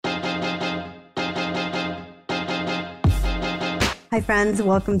Hi, friends.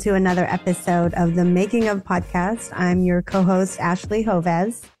 Welcome to another episode of the Making of Podcast. I'm your co-host, Ashley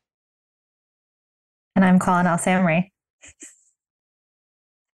Hovez. And I'm Colin Alsamri.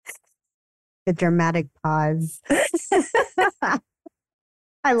 The dramatic pause.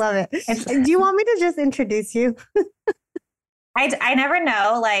 I love it. Do you want me to just introduce you? I never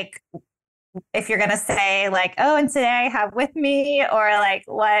know, like, if you're going to say, like, oh, and today I have with me, or like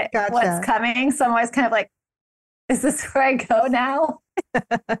what's coming. So I'm always kind of like, is this where I go now?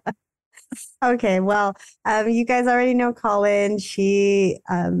 Okay, well, you guys already know Colin. She's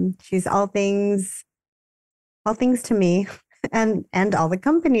all things to me, and all the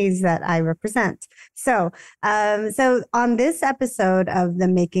companies that I represent. So on this episode of the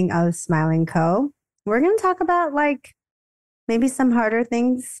Making of Smiling Co., we're going to talk about like maybe some harder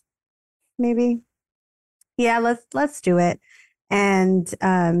things. Maybe, yeah. Let's do it. And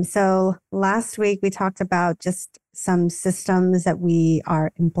so last week we talked about just some systems that we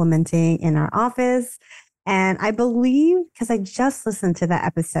are implementing in our office. And I believe, because I just listened to that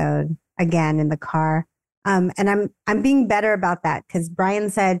episode again in the car, and I'm being better about that, because Brian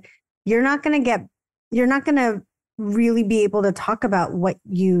said, you're not going to really be able to talk about what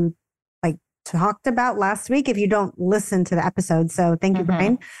you like talked about last week if you don't listen to the episode. So thank you,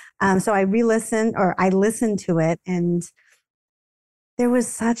 Brian. So I listened to it, and there was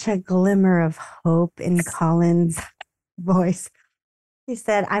such a glimmer of hope in Colin's voice. He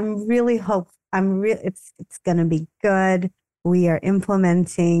said, it's going to be good. We are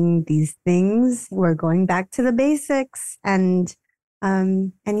implementing these things. We're going back to the basics. And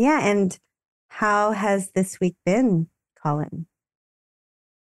how has this week been, Colin?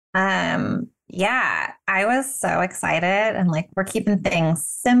 Yeah, I was so excited, and like, we're keeping things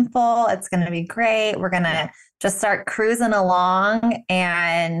simple. It's going to be great. We're going to just start cruising along.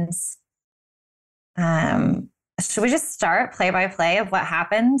 And should we just start play by play of what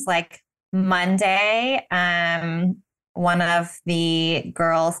happened? Like Monday, one of the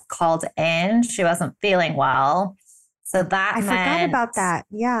girls called in. She wasn't feeling well. So that I forgot about that.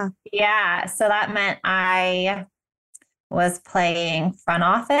 Yeah. Yeah. So that meant I was playing front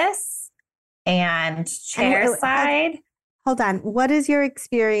office and chair side. Hold on. What is your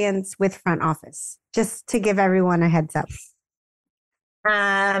experience with front office? Just to give everyone a heads up.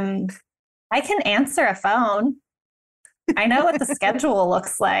 I can answer a phone. I know what the schedule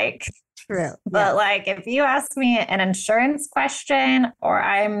looks like. True. But like, if you ask me an insurance question, or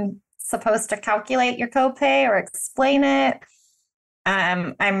I'm supposed to calculate your copay or explain it,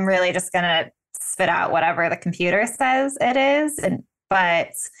 I'm really just going to spit out whatever the computer says it is.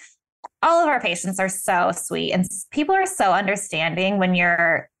 But all of our patients are so sweet, and people are so understanding when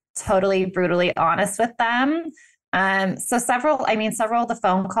you're totally brutally honest with them. So several of the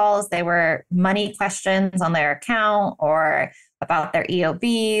phone calls, they were money questions on their account or about their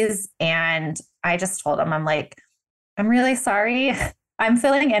EOBs. And I just told them, I'm like, I'm really sorry. I'm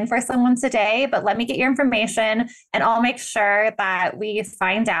filling in for someone today, but let me get your information and I'll make sure that we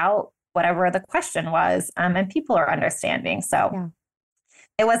find out whatever the question was. And people are understanding. So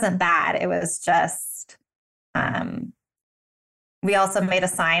It wasn't bad. It was just, we also made a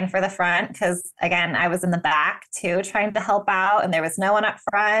sign for the front because, again, I was in the back too, trying to help out, and there was no one up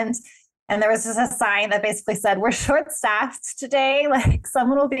front. And there was just a sign that basically said, we're short-staffed today. Like,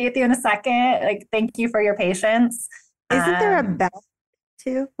 someone will be with you in a second. Like, thank you for your patience. Isn't there a bell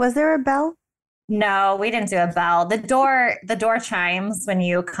too? Was there a bell? No, we didn't do a bell. The door chimes when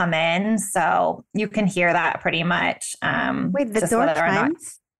you come in, so you can hear that pretty much. Wait, the door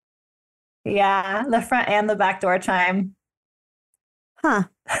chimes? Yeah, the front and the back door chime. Huh.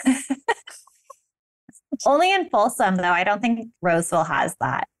 Only in Folsom, though. I don't think Roseville has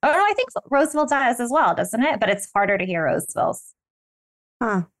that. Oh, no, I think Roseville does as well, doesn't it? But it's harder to hear Roseville's.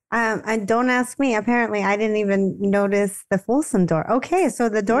 Huh. Don't ask me. Apparently, I didn't even notice the Folsom door. Okay, so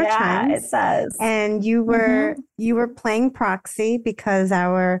the door chimes. It says. And you were playing proxy because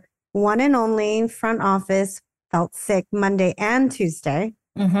our one and only front office felt sick Monday and Tuesday.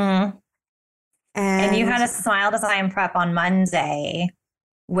 Mm-hmm. And you had a smile design prep on Monday,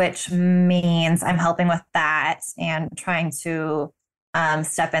 which means I'm helping with that and trying to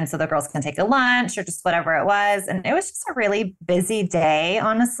step in so the girls can take a lunch or just whatever it was. And it was just a really busy day,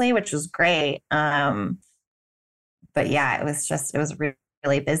 honestly, which was great. But yeah, it was really,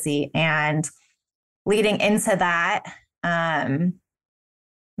 really busy. And leading into that,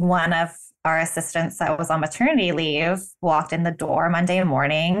 one of our assistants that was on maternity leave walked in the door Monday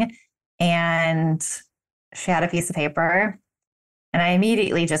morning, and she had a piece of paper, and I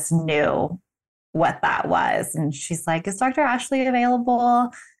immediately just knew what that was. And she's like, is Dr. Ashley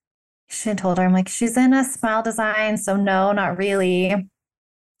available? she had told her, I'm like, she's in a Smile Design. So no, not really. I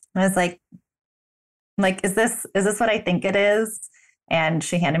was like, is this what I think it is? And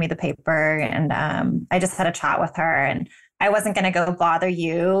she handed me the paper and I just had a chat with her and I wasn't going to go bother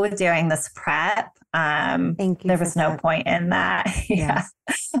you doing this prep. Thank you There for was no that. point in that. Yeah.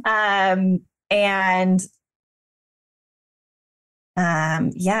 Yes. And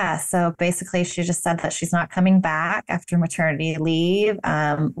yeah, so basically she just said that she's not coming back after maternity leave.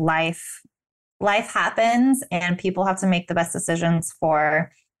 Life happens and people have to make the best decisions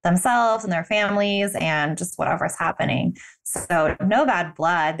for themselves and their families and just whatever's happening. So no bad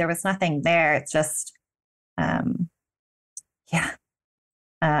blood. There was nothing there. It's just, um, yeah.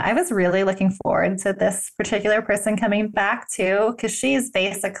 I was really looking forward to this particular person coming back too, because she's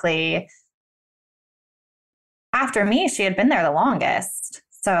basically, after me, she had been there the longest.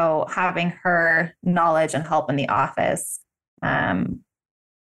 So having her knowledge and help in the office, um,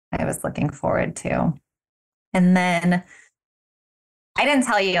 I was looking forward to. And then I didn't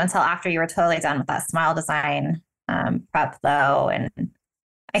tell you until after you were totally done with that Smile Design prep, though, and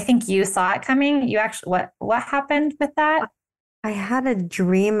I think you saw it coming. You actually, what happened with that? I had a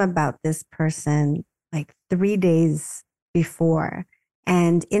dream about this person like 3 days before.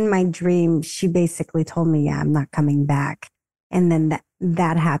 And in my dream, she basically told me, yeah, I'm not coming back. And then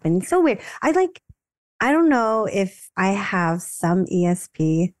that happened. It's so weird. I don't know if I have some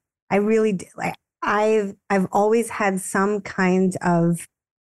ESP. I really do. Like I've always had some kind of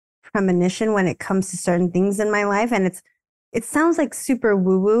premonition when it comes to certain things in my life. And it sounds like super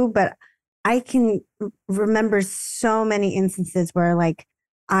woo-woo, but I can remember so many instances where like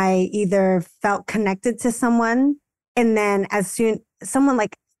I either felt connected to someone and then as soon someone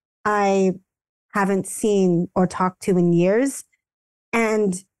like I haven't seen or talked to in years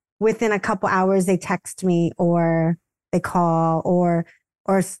and within a couple hours they text me or they call or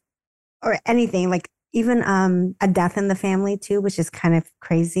or anything like even a death in the family too, which is kind of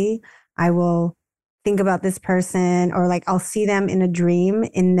crazy. I will think about this person or like I'll see them in a dream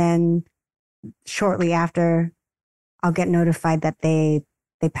and then shortly after I'll get notified that they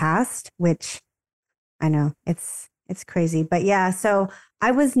passed, which I know it's crazy. But yeah, so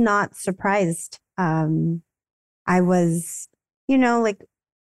I was not surprised. I was, like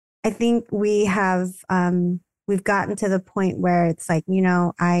I think we've gotten to the point where it's like,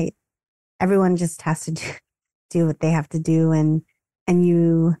 everyone just has to do what they have to do and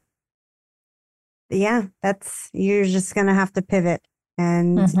yeah, you're just gonna have to pivot.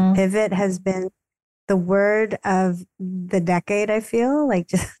 And Mm-hmm. pivot has been the word of the decade, I feel like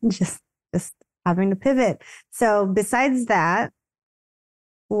just having to pivot. So besides that,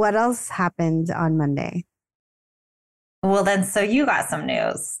 what else happened on Monday? Well, then, so you got some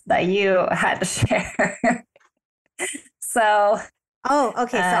news that you had to share. So, Oh,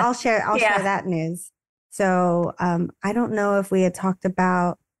 okay. So uh, I'll share yeah. that news. So I don't know if we had talked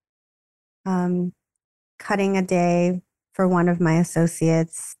about um cutting a day for one of my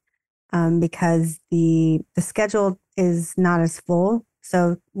associates because the schedule is not as full.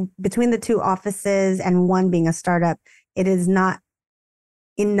 So between the two offices and one being a startup, it is not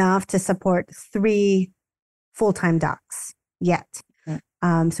enough to support three full-time docs yet.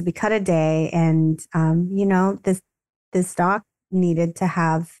 So we cut a day, and this doc needed to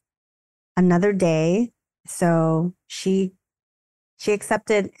have another day. So she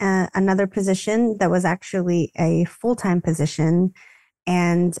accepted another position that was actually a full-time position,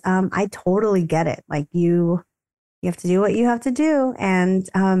 and I totally get it. Like you have to do what you have to do, and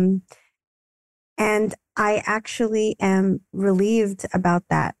I actually am relieved about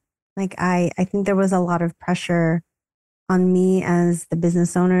that. Like I think there was a lot of pressure on me as the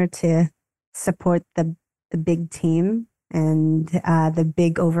business owner to support the big team and the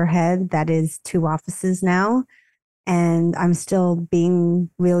big overhead that is two offices now. And I'm still being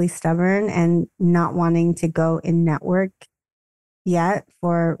really stubborn and not wanting to go in network yet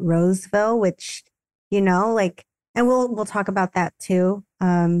for Roseville, which, like, and we'll talk about that too.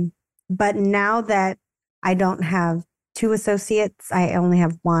 But now that I don't have two associates, I only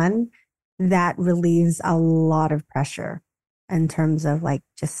have one, that relieves a lot of pressure in terms of like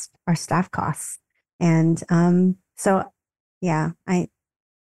just our staff costs. And so yeah, it's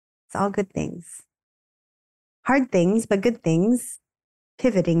all good things. Hard things, but good things,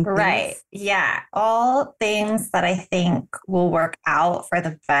 pivoting Right. things. Yeah. All things that I think will work out for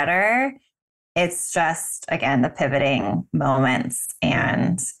the better. It's just, again, the pivoting moments.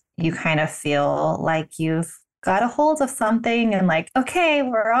 And you kind of feel like you've got a hold of something and like, okay,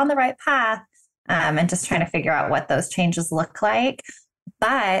 we're on the right path. And just trying to figure out what those changes look like.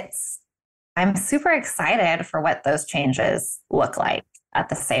 But I'm super excited for what those changes look like. at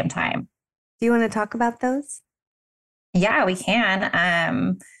the same time. Do you want to talk about those? Yeah, we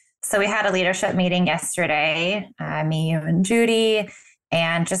can. So we had a leadership meeting yesterday, me, you, and Judy,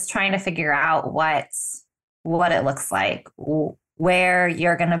 and just trying to figure out what it looks like, where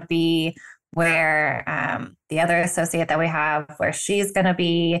you're going to be, where the other associate that we have, where she's going to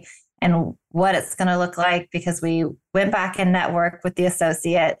be, and what it's going to look like, because we went back and networked with the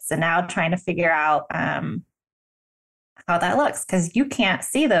associates and now trying to figure out how that looks, because you can't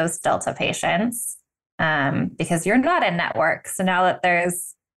see those Delta patients because you're not in network. So now that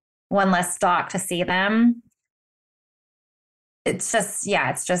there's one less doc to see them, it's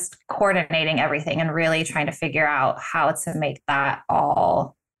just coordinating everything and really trying to figure out how to make that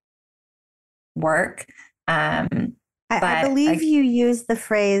all work. I believe you used the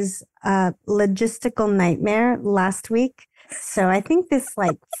phrase logistical nightmare last week. So I think this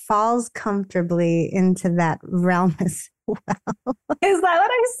like falls comfortably into that realm as well. Is that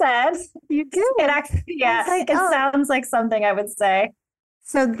what I said? You do. It actually, yeah, like, it sounds like something I would say.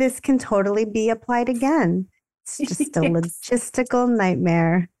 So this can totally be applied again. It's just a logistical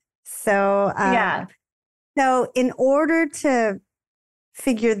nightmare. So yeah. So in order to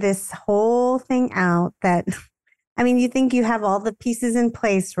figure this whole thing out, that I mean, you think you have all the pieces in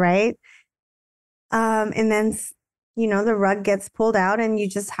place, right? And then the rug gets pulled out and you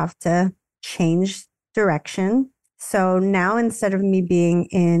just have to change direction. So now instead of me being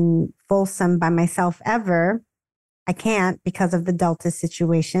in Folsom by myself ever, I can't because of the Delta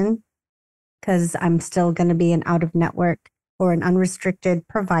situation, because I'm still going to be an out of network or an unrestricted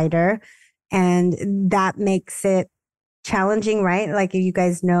provider. And that makes it challenging, right? Like you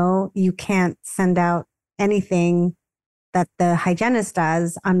guys know, you can't send out anything that the hygienist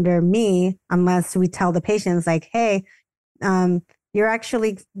does under me unless we tell the patients like, hey, you're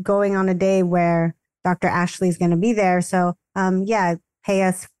actually going on a day where Dr. Ashley is going to be there. So pay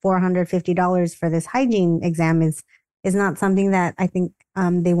us $450 for this hygiene exam is not something that I think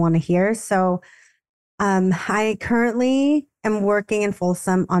they want to hear. So I currently am working in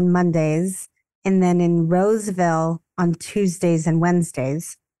Folsom on Mondays and then in Roseville on Tuesdays and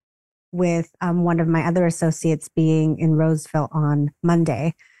Wednesdays, with one of my other associates being in Roseville on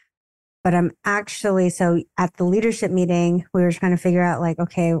Monday. But I'm actually, so at the leadership meeting, we were trying to figure out like,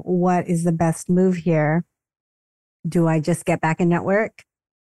 okay, what is the best move here? Do I just get back in network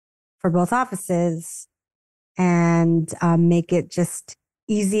for both offices and make it just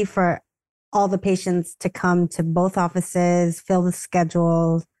easy for all the patients to come to both offices, fill the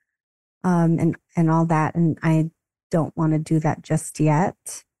schedule, and all that? And I don't want to do that just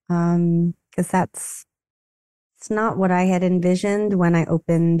yet, because it's not what I had envisioned when I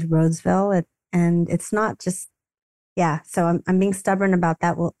opened Roseville. And it's not just, so I'm being stubborn about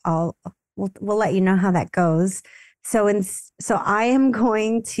that. We'll let you know how that goes. So I am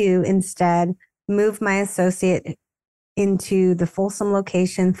going to instead move my associate into the Folsom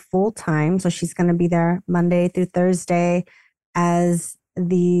location full time. So she's going to be there Monday through Thursday as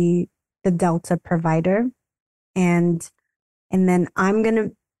the Delta provider. And then I'm going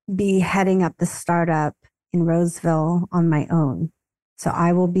to be heading up the startup in Roseville on my own. So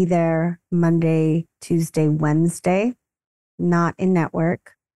I will be there Monday, Tuesday, Wednesday, not in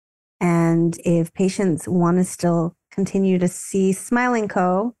network. And if patients want to still continue to see Smiling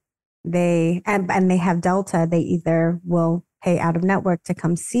Co., they have Delta, they either will pay out of network to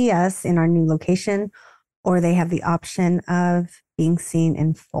come see us in our new location, or they have the option of being seen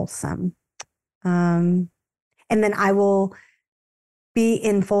in Folsom. And then I will be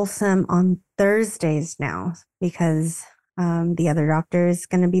in Folsom on Thursdays now because the other doctor is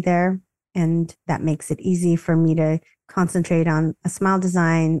going to be there. And that makes it easy for me to concentrate on a smile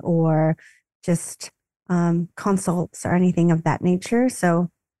design or just consults or anything of that nature. So,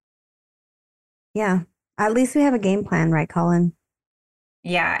 at least we have a game plan, right, Colin?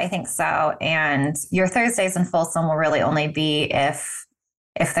 Yeah, I think so. And your Thursdays in Folsom will really only be if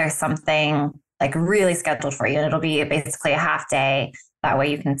there's something like really scheduled for you. And it'll be basically a half day. That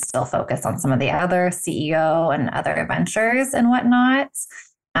way you can still focus on some of the other CEO and other ventures and whatnot.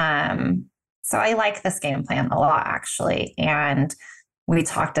 So I like this game plan a lot, actually. And we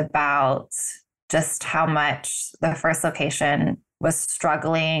talked about just how much the first location was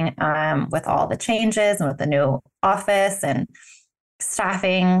struggling with all the changes and with the new office and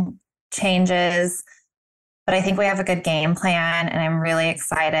staffing changes. But I think we have a good game plan, and I'm really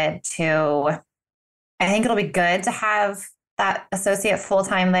excited I think it'll be good to have that associate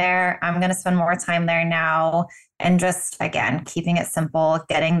full-time there. I'm going to spend more time there now, and just, again, keeping it simple,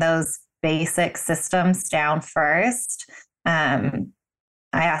 getting those basic systems down first.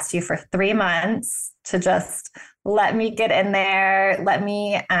 I asked you for 3 months to just let me get in there, let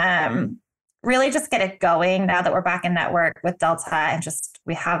me really just get it going now that we're back in network with Delta and just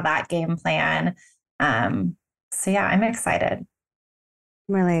we have that game plan. So yeah, I'm excited.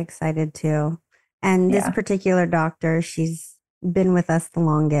 I'm really excited too. And this Yeah. particular doctor, she's been with us the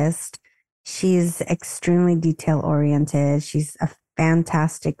longest. She's extremely detail oriented. She's a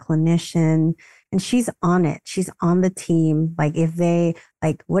fantastic clinician and she's on it. She's on the team. Like if they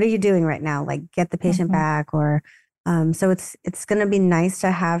like, what are you doing right now? Like get the patient Mhm. back or so it's gonna be nice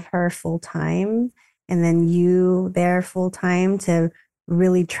to have her full time and then you there full time to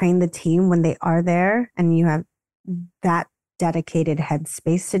really train the team when they are there and you have that dedicated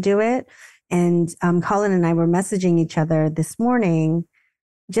headspace to do it. And Colin and I were messaging each other this morning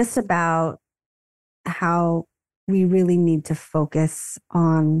just about how we really need to focus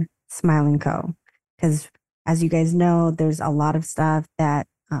on Smile and Co. Because as you guys know, there's a lot of stuff that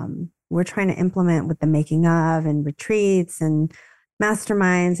we're trying to implement with the making of and retreats and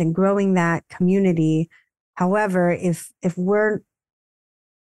masterminds and growing that community. However, if we're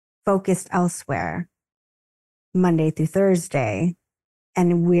focused elsewhere Monday through Thursday,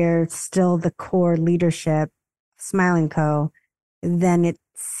 and we're still the core leadership, Smile and Co., then it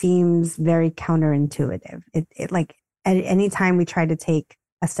seems very counterintuitive. It like at any time we try to take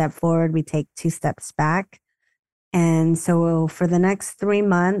a step forward, we take two steps back. And so for the next 3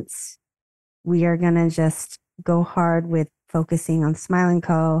 months, we are going to just go hard with focusing on Smile and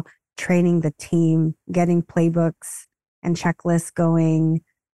Co., training the team, getting playbooks and checklists going.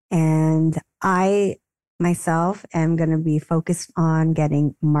 And I myself am going to be focused on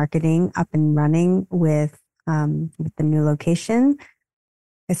getting marketing up and running with the new location,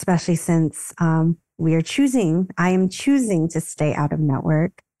 especially since I am choosing to stay out of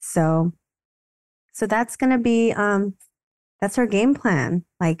network. So that's going to be, that's our game plan,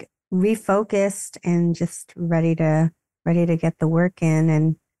 like refocused and just ready to get the work in.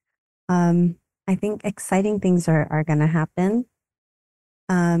 And I think exciting things are going to happen.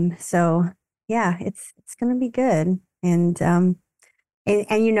 So yeah, it's going to be good. And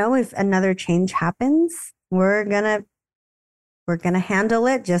you know, if another change happens, we're gonna handle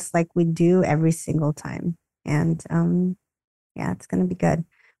it just like we do every single time. And yeah, it's gonna be good.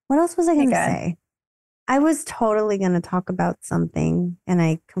 What else was I Be gonna good. say? I was totally gonna talk about something and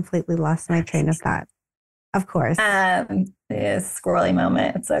I completely lost my train of thought. Of course. The squirrely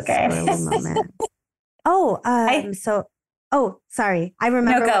moment. It's okay. Squirrely moment. Oh, I oh, sorry. I no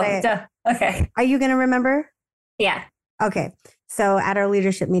remember go. Duh. Okay. are you gonna remember? Yeah. Okay. So at our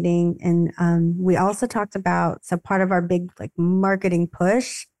leadership meeting, and we also talked about, so part of our big like marketing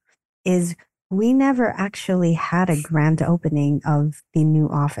push is we never actually had a grand opening of the new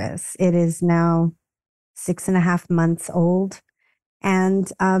office. It is now 6.5 months old. And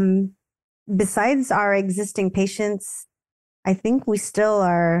besides our existing patients, I think we still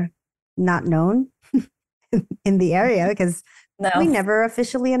are not known in the area because we No. never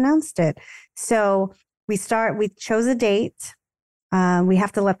officially announced it. So we chose a date. We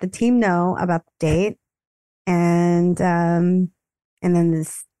have to let the team know about the date, and then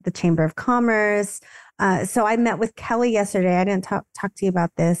the Chamber of Commerce. So I met with Kelly yesterday. I didn't talk to you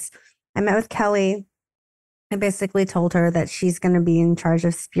about this. I met with Kelly. I basically told her that she's going to be in charge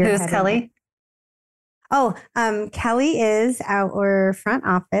of Who's spearheading. Kelly? Oh, Kelly is our front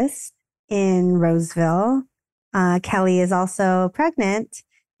office in Roseville. Kelly is also pregnant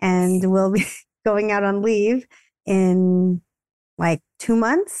and will be going out on leave in like 2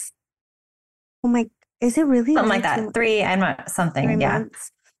 months. Oh my, is it really Something only like that. Three. I'm not three something. Yeah.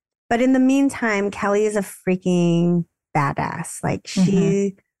 months? But in the meantime, Kelly is a freaking badass. Like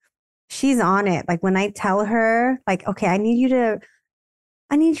Mm-hmm. she's on it. Like when I tell her, like, okay, I need you to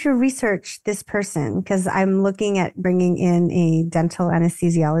research this person because I'm looking at bringing in a dental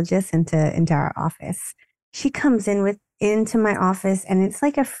anesthesiologist into our office. She comes into my office and it's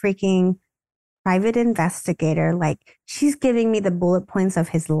like a freaking private investigator. Like she's giving me the bullet points of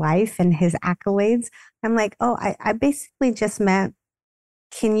his life and his accolades. I'm like, oh, I basically just met.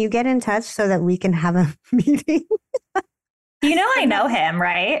 Can you get in touch so that we can have a meeting? You know, I know him,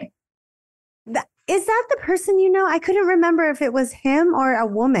 right? Is that the person you know? I couldn't remember if it was him or a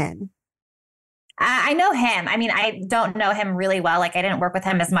woman. I know him. I mean, I don't know him really well. Like, I didn't work with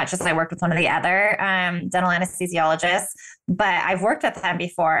him as much as I worked with one of the other dental anesthesiologists, but I've worked with him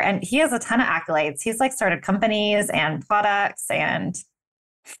before, and he has a ton of accolades. He's like started companies and products. And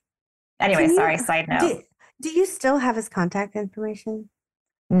anyway, Can you sorry, side note. do you still have his contact information?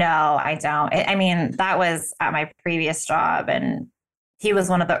 No, I don't. I mean, that was at my previous job, and he was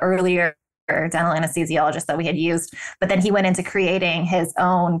one of the earlier dental anesthesiologist that we had used, but then he went into creating his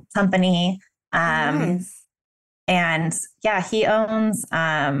own company. Nice. And yeah, he owns,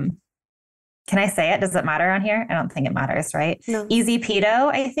 can I say it? Does it matter on here? I don't think it matters, right? No. Easy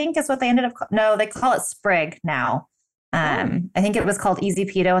Pedo, I think is what they ended up. No, they call it Sprig now. I think it was called Easy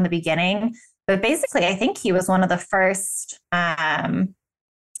Pedo in the beginning, but basically, I think he was one of the first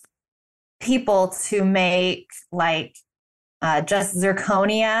people to make like just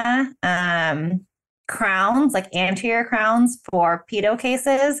zirconia crowns, like anterior crowns for pedo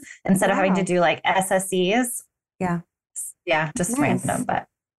cases instead of having to do like SSCs. Yeah. Yeah, just Nice. random, but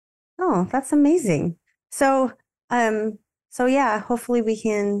Oh, that's amazing. So, so yeah, hopefully we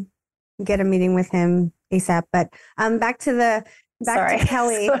can get a meeting with him ASAP. But back to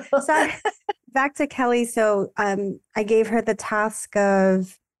Kelly. Sorry, back to Kelly. So I gave her the task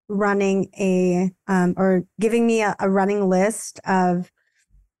of running or giving me a running list of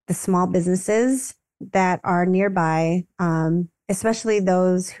the small businesses that are nearby, especially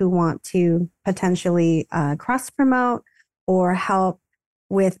those who want to potentially cross promote or help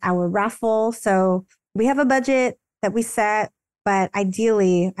with our raffle. So we have a budget that we set, but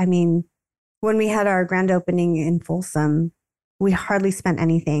ideally, I mean, when we had our grand opening in Folsom, we hardly spent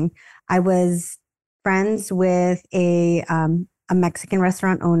anything. I was friends with a Mexican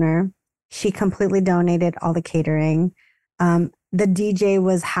restaurant owner. She completely donated all the catering. The DJ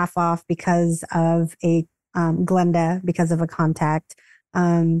was half off because of a Glenda, because of a contact.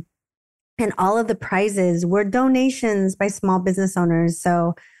 And all of the prizes were donations by small business owners.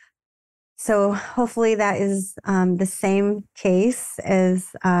 So hopefully that is the same case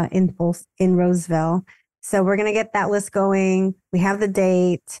as in Roseville. So we're going to get that list going. We have the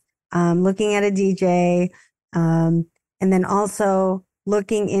date, looking at a DJ, and then also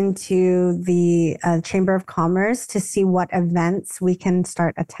looking into the Chamber of Commerce to see what events we can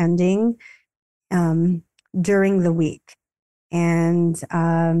start attending during the week. And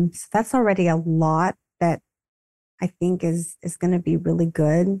so that's already a lot that I think is going to be really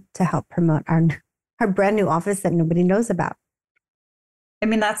good to help promote our brand new office that nobody knows about. I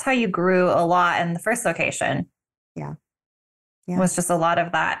mean, that's how you grew a lot in the first location. Yeah. It was just a lot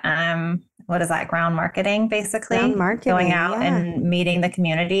of that. What is that? Ground marketing, basically. Ground marketing, going out and meeting the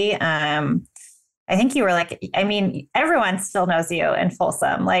community. I think you were like, I mean, everyone still knows you in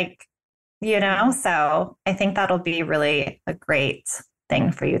Folsom, like, you know, so I think that'll be really a great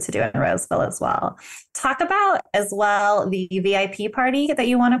thing for you to do in Roseville as well. Talk about as well the VIP party that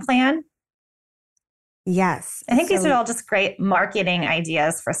you want to plan. Yes. I think these are all just great marketing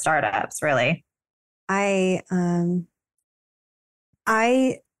ideas for startups, really. I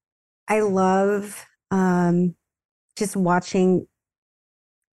love just watching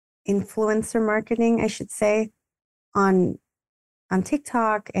influencer marketing, I should say, on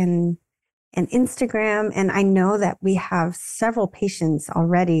TikTok and Instagram. And I know that we have several patients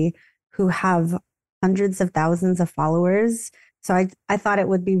already who have hundreds of thousands of followers. So I thought it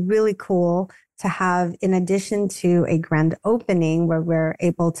would be really cool to have, in addition to a grand opening where we're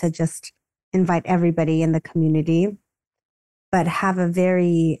able to just invite everybody in the community, but have a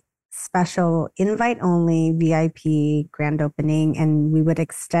very special invite only VIP grand opening. And we would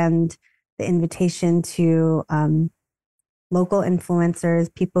extend the invitation to local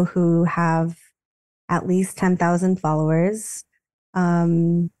influencers, people who have at least 10,000 followers,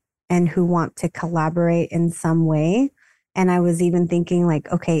 and who want to collaborate in some way. And I was even thinking like,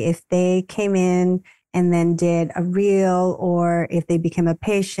 okay, if they came in and then did a reel, or if they became a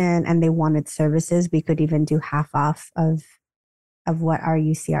patient and they wanted services, we could even do half off of what our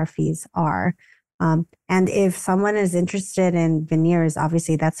UCR fees are. And if someone is interested in veneers,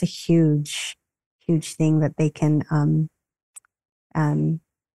 obviously that's a huge thing that they can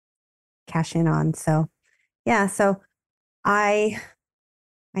cash in on. So yeah, so I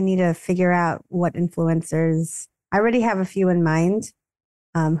need to figure out what influencers. I already have a few in mind,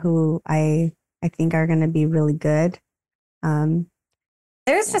 who I think are going to be really good.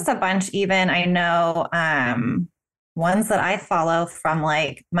 There's just a bunch, even I know, ones that I follow from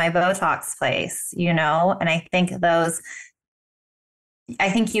like my Botox place, you know, and I think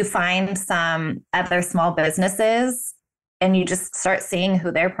you find some other small businesses and you just start seeing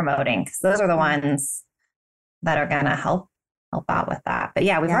who they're promoting, because those are the ones that are going to help out with that. But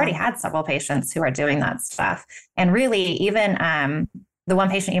yeah, we've already had several patients who are doing that stuff. And really, even the one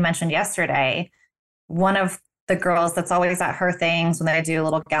patient you mentioned yesterday, one of the girls that's always at her things when they do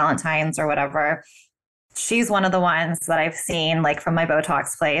little galentines or whatever, she's one of the ones that I've seen like from my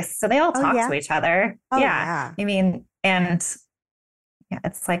Botox place. So they all talk to each other. I mean, and yeah,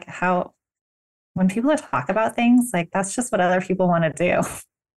 it's like when people talk about things, like that's just what other people want to do.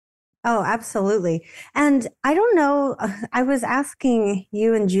 Oh, absolutely. And I don't know, I was asking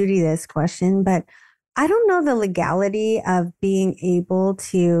you and Judy this question, but I don't know the legality of being able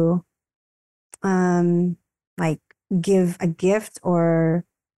to um like give a gift or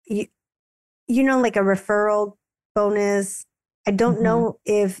you, like a referral bonus. I don't Mhm. know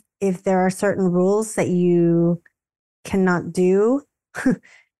if there are certain rules that you cannot do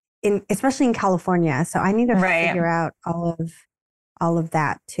in especially in California. So I need to Right. figure out all of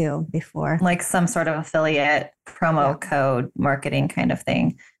that too before. Like some sort of affiliate Yeah, promo code marketing kind of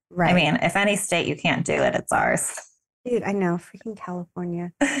thing. I right. mean, if any state you can't do it, it's ours. Dude, I know, freaking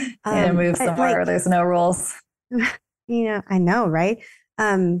California. Need to move But somewhere where like, there's no rules. I know, right?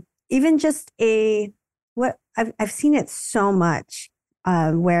 Even just what I've seen it so much,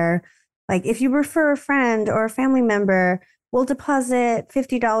 where like if you refer a friend or a family member, we'll deposit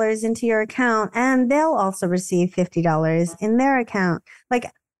 $50 into your account and they'll also receive $50 in their account. Like,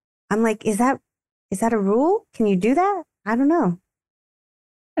 I'm like, is that a rule? Can you do that? I don't know.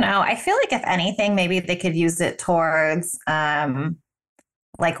 No, I feel like if anything, maybe they could use it towards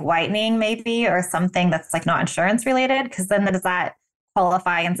like whitening, maybe, or something that's like not insurance related. Cause then does that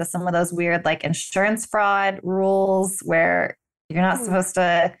qualify into some of those weird like insurance fraud rules where you're not Hmm. supposed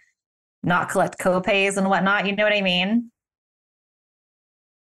to not collect copays and whatnot? You know what I mean?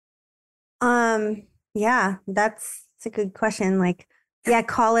 Um, yeah, that's a good question. Like, yeah,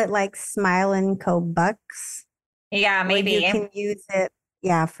 call it like Smile and Co Bucks, Yeah, where you maybe. can use it,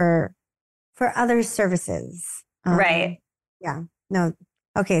 yeah, for other services. Right. Yeah, no,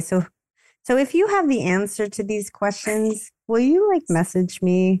 okay, so if you have the answer to these questions, will you like message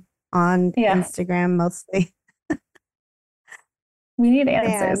me on Yeah. Instagram mostly? We need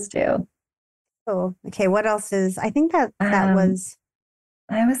answers Man, too. oh, okay. What else is? I think that Um, was.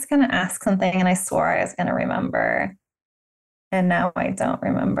 I was going to ask something and I swore I was going to remember. And now I don't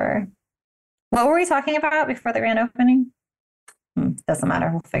remember. What were we talking about before the grand opening? Doesn't matter.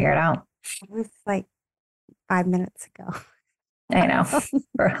 We'll figure it out. It was like 5 minutes ago. I know.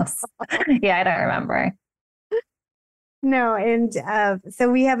 For us. Yeah, I don't remember. No, and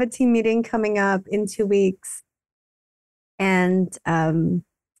so we have a team meeting coming up in 2 weeks, and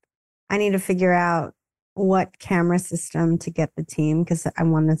I need to figure out what camera system to get the team because I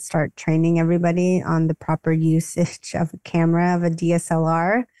want to start training everybody on the proper usage of a camera of a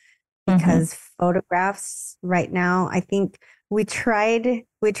DSLR Mm-hmm. because photographs right now, I think we tried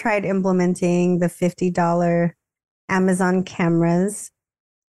implementing the $50 Amazon cameras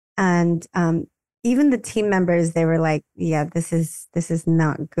and even the team members they were like yeah this is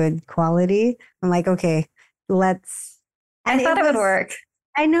not good quality. I'm like okay, let's I and it thought it would was work.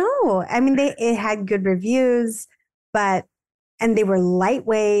 I know. I mean, it had good reviews, but and they were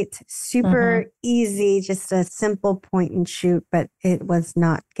lightweight, Mm-hmm. super easy, just a simple point and shoot, but it was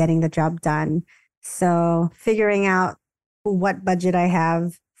not getting the job done. So figuring out what budget I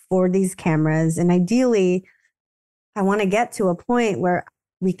have for these cameras, and ideally, I want to get to a point where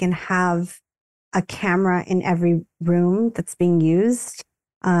we can have a camera in every room that's being used.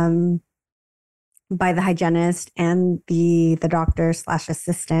 Um, by the hygienist and the doctor slash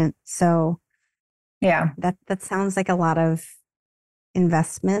assistant. So Yeah. that sounds like a lot of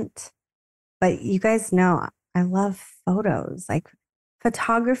investment. But you guys know I love photos. Like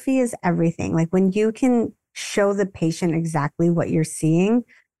photography is everything. Like when you can show the patient exactly what you're seeing,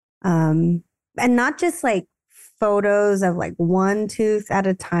 um, and not just like photos of like one tooth at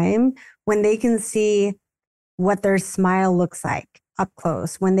a time, when they can see what their smile looks like up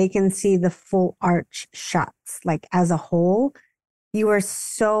close, when they can see the full arch shots, like as a whole, you are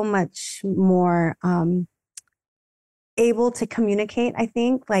so much more able to communicate, I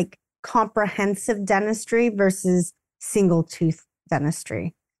think, like comprehensive dentistry versus single tooth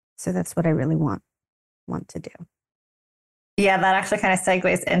dentistry. So that's what I really want to do. Yeah, that actually kind of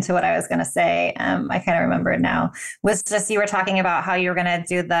segues into what I was going to say. I kind of remember it now. Was just you were talking about how you were going to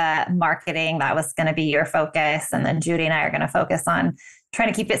do the marketing. That was going to be your focus. And then Judy and I are going to focus on trying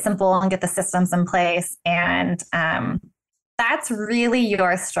to keep it simple and get the systems in place. And that's really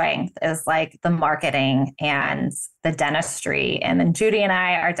your strength is like the marketing and the dentistry. And then Judy and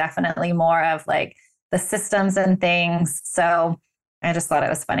I are definitely more of like the systems and things. So I just thought it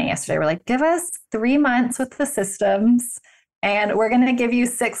was funny yesterday. We're like, give us 3 months with the systems and we're going to give you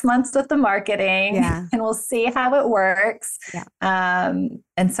 6 months with the marketing Yeah. and we'll see how it works. Yeah.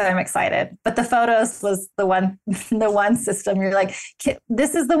 And so I'm excited. But the photos was the one, the one system you're like,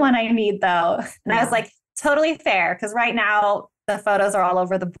 this is the one I need though. And I was like, totally fair. Cause right now the photos are all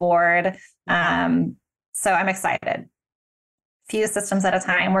over the board. So I'm excited. Few systems at a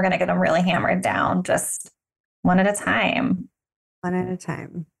time. We're going to get them really hammered down just one at a time. One at a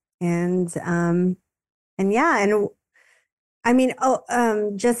time. And yeah, and I mean,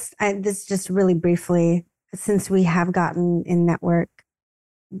 this just really briefly, since we have gotten in network,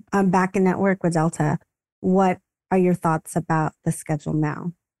 back in network with Delta, what are your thoughts about the schedule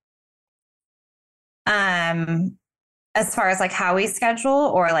now? As far as like how we schedule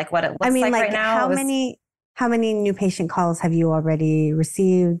or like what it looks like right now, how many new patient calls have you already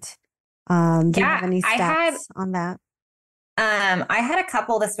received? Do you have any stats on that? I had a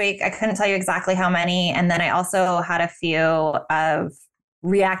couple this week. I couldn't tell you exactly how many. And then I also had a few of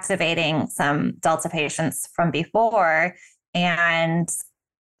reactivating some Delta patients from before. And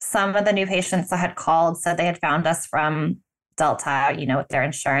some of the new patients that had called said they had found us from Delta, with their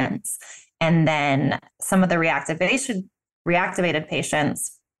insurance. And then some of the reactivated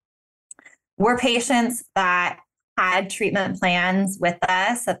patients were patients that had treatment plans with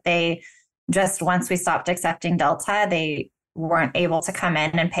us that they just, once we stopped accepting Delta, they weren't able to come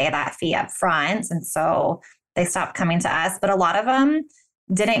in and pay that fee up front. And so they stopped coming to us. But a lot of them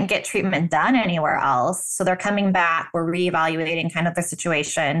didn't get treatment done anywhere else. So they're coming back. We're reevaluating kind of their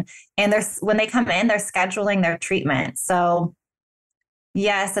situation. And when they come in, they're scheduling their treatment. So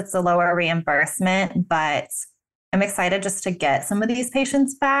yes, it's a lower reimbursement, but I'm excited just to get some of these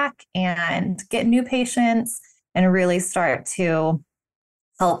patients back and get new patients and really start to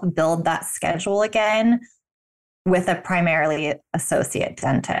help build that schedule again with a primarily associate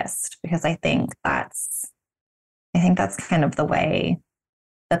dentist, because I think that's kind of the way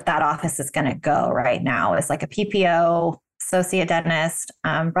that office is going to go right now, is like a PPO associate dentist,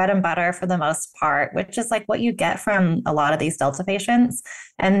 bread and butter for the most part, which is like what you get from a lot of these Delta patients.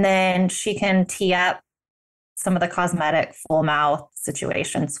 And then she can tee up some of the cosmetic full mouth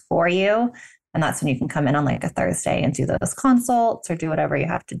situations for you. And that's when you can come in on like a Thursday and do those consults or do whatever you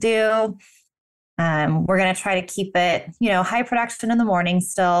have to do. We're going to try to keep it, high production in the morning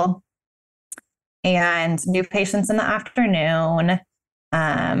still, and new patients in the afternoon.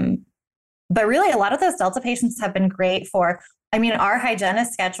 But really, a lot of those Delta patients have been great our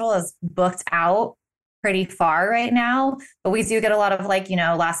hygienist schedule is booked out pretty far right now, but we do get a lot of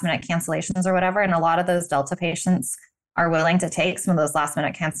last minute cancellations or whatever. And a lot of those Delta patients are willing to take some of those last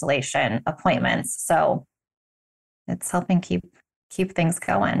minute cancellation appointments. So it's helping keep things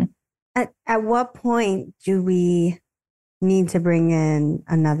going. At what point do we need to bring in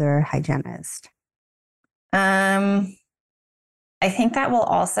another hygienist? I think that will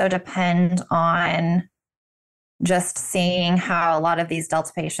also depend on just seeing how a lot of these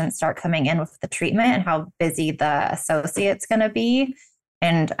Delta patients start coming in with the treatment and how busy the associate's going to be.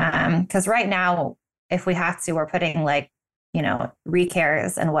 And because right now, if we have to, we're putting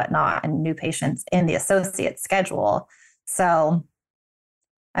recares and whatnot and new patients in the associate schedule. So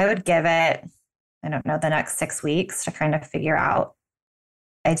I would give it, I don't know, the next 6 weeks to kind of figure out.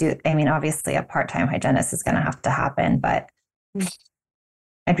 Obviously a part-time hygienist is going to have to happen, but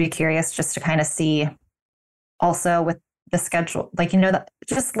I'd be curious just to kind of see also with the schedule,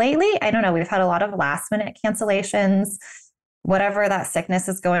 just lately, I don't know, we've had a lot of last minute cancellations. Whatever that sickness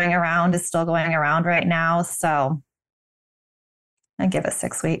is going around is still going around right now. So I'd give it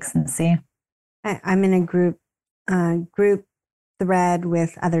 6 weeks and see. I'm in a group thread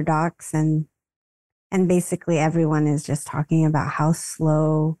with other docs, and basically everyone is just talking about how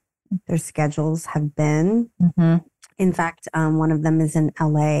slow their schedules have been. Mm-hmm. In fact, one of them is in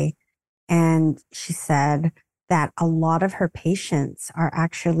LA, and she said that a lot of her patients are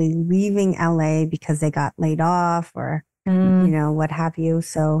actually leaving LA because they got laid off or, what have you.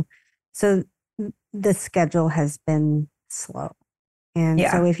 So the schedule has been slow. And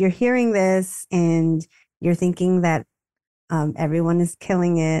so if you're hearing this and you're thinking that everyone is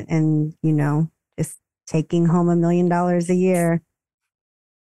killing it and, just taking home $1 million a year,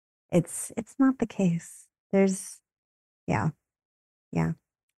 it's not the case. Yeah.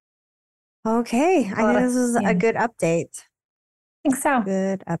 Okay. I think this is a good update. I think so.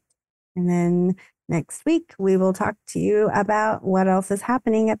 Good up. And then next week, we will talk to you about what else is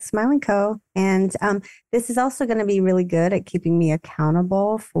happening at Smiling Co. And this is also going to be really good at keeping me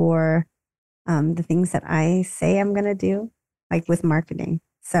accountable for the things that I say I'm going to do, like with marketing.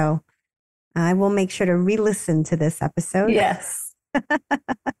 So I will make sure to re-listen to this episode. Yes.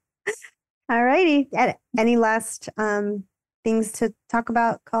 All righty. Any last things to talk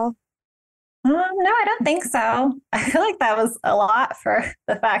about, Cole? No, I don't think so. I feel like that was a lot for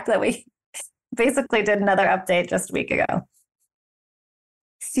the fact that we basically did another update just a week ago.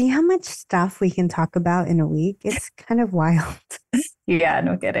 See how much stuff we can talk about in a week? It's kind of wild. Yeah,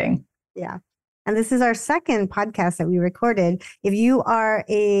 no kidding. Yeah. And this is our second podcast that we recorded. If you are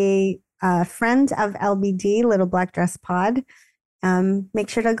a friend of LBD, Little Black Dress Pod, make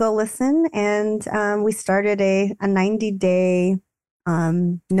sure to go listen. And we started a 90-day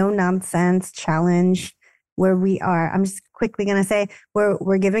no nonsense challenge where I'm just quickly going to say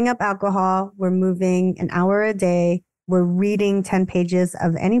we're giving up alcohol. We're moving an hour a day. We're reading 10 pages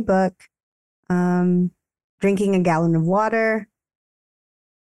of any book, drinking a gallon of water.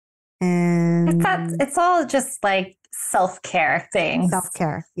 And it's all just like self-care things.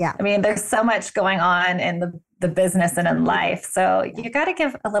 Self-care. Yeah. I mean, there's so much going on in the business and in life. So you got to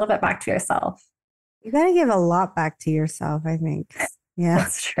give a little bit back to yourself. You got to give a lot back to yourself, I think. Yeah.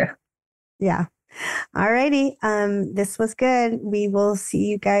 That's true. Yeah. All righty. This was good. We will see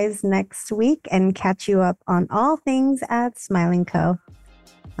you guys next week and catch you up on all things at Smiling Co.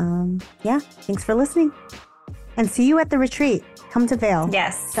 Yeah. Thanks for listening. And see you at the retreat. Come to Vail.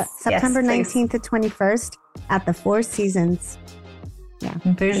 Yes. September 19th to 21st at the Four Seasons. Yeah.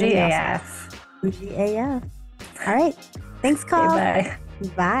 Bougie AF. Bougie AF. All right. Thanks, Carl. Okay,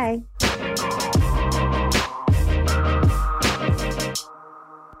 bye. Bye.